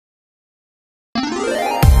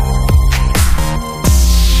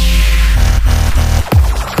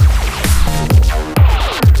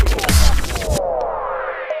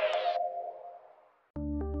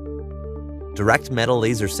Direct metal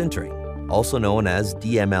laser sintering, also known as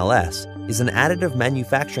DMLS, is an additive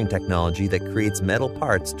manufacturing technology that creates metal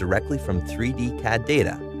parts directly from 3D CAD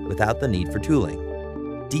data without the need for tooling.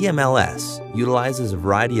 DMLS utilizes a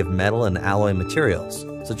variety of metal and alloy materials,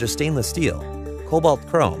 such as stainless steel, cobalt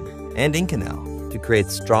chrome, and Inconel, to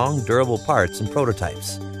create strong, durable parts and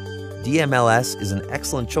prototypes. DMLS is an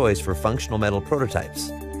excellent choice for functional metal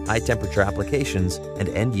prototypes, high-temperature applications, and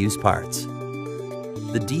end-use parts.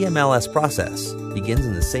 The DMLS process begins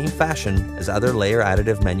in the same fashion as other layer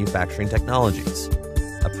additive manufacturing technologies.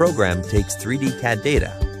 A program takes 3D CAD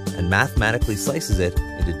data and mathematically slices it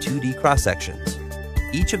into 2D cross-sections.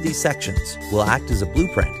 Each of these sections will act as a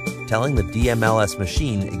blueprint, telling the DMLS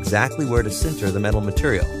machine exactly where to sinter the metal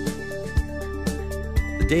material.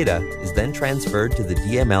 The data is then transferred to the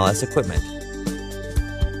DMLS equipment.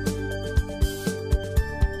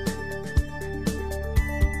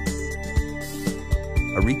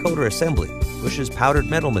 A recoater assembly pushes powdered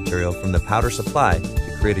metal material from the powder supply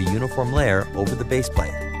to create a uniform layer over the base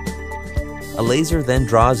plate. A laser then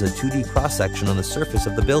draws a 2D cross-section on the surface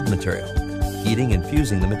of the build material, heating and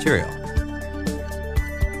fusing the material.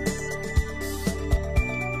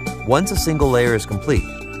 Once a single layer is complete,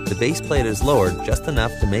 the base plate is lowered just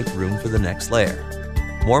enough to make room for the next layer.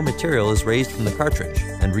 More material is raised from the cartridge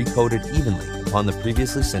and recoated evenly upon the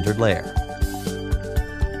previously sintered layer.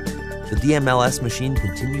 The DMLS machine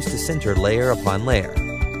continues to sinter layer upon layer,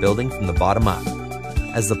 building from the bottom up.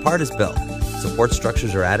 As the part is built, support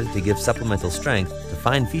structures are added to give supplemental strength to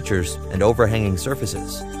fine features and overhanging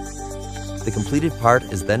surfaces. The completed part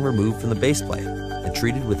is then removed from the base plate and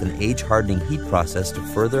treated with an age-hardening heat process to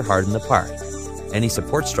further harden the part. Any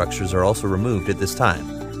support structures are also removed at this time.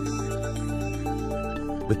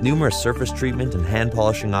 With numerous surface treatment and hand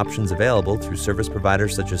polishing options available through service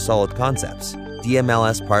providers such as Solid Concepts,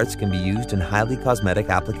 DMLS parts can be used in highly cosmetic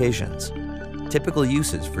applications. Typical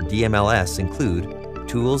uses for DMLS include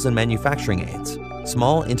tools and manufacturing aids,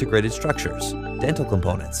 small integrated structures, dental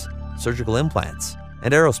components, surgical implants,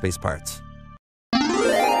 and aerospace parts.